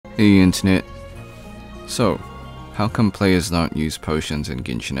Hey internet. So, how come players don't use potions in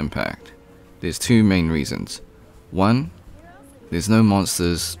Genshin Impact? There's two main reasons. One, there's no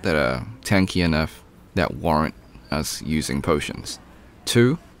monsters that are tanky enough that warrant us using potions.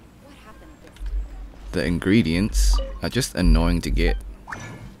 Two, the ingredients are just annoying to get.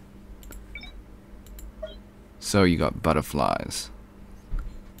 So you got butterflies,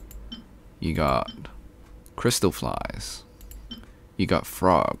 you got crystal flies, you got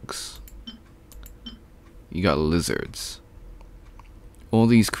frogs, you got lizards. All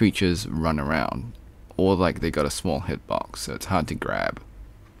these creatures run around, or like they got a small hitbox, so it's hard to grab.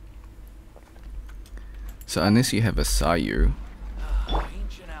 So unless you have a Sayu,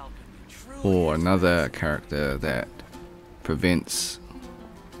 or another character that prevents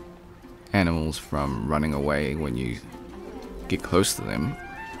animals from running away when you get close to them,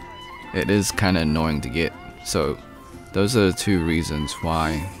 it is kind of annoying to get. So those are the two reasons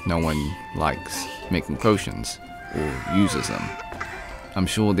why no one likes making potions or uses them. I'm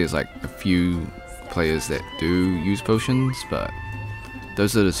sure there's like a few players that do use potions, but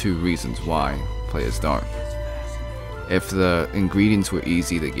those are the two reasons why players don't. If the ingredients were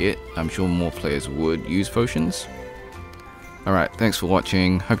easy to get, I'm sure more players would use potions. Alright, thanks for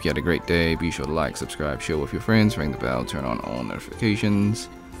watching. Hope you had a great day. Be sure to like, subscribe, share with your friends, ring the bell, turn on all notifications.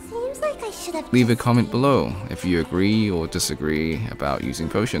 Leave a comment below if you agree or disagree about using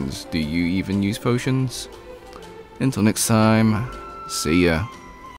potions. Do you even use potions? Until next time, see ya.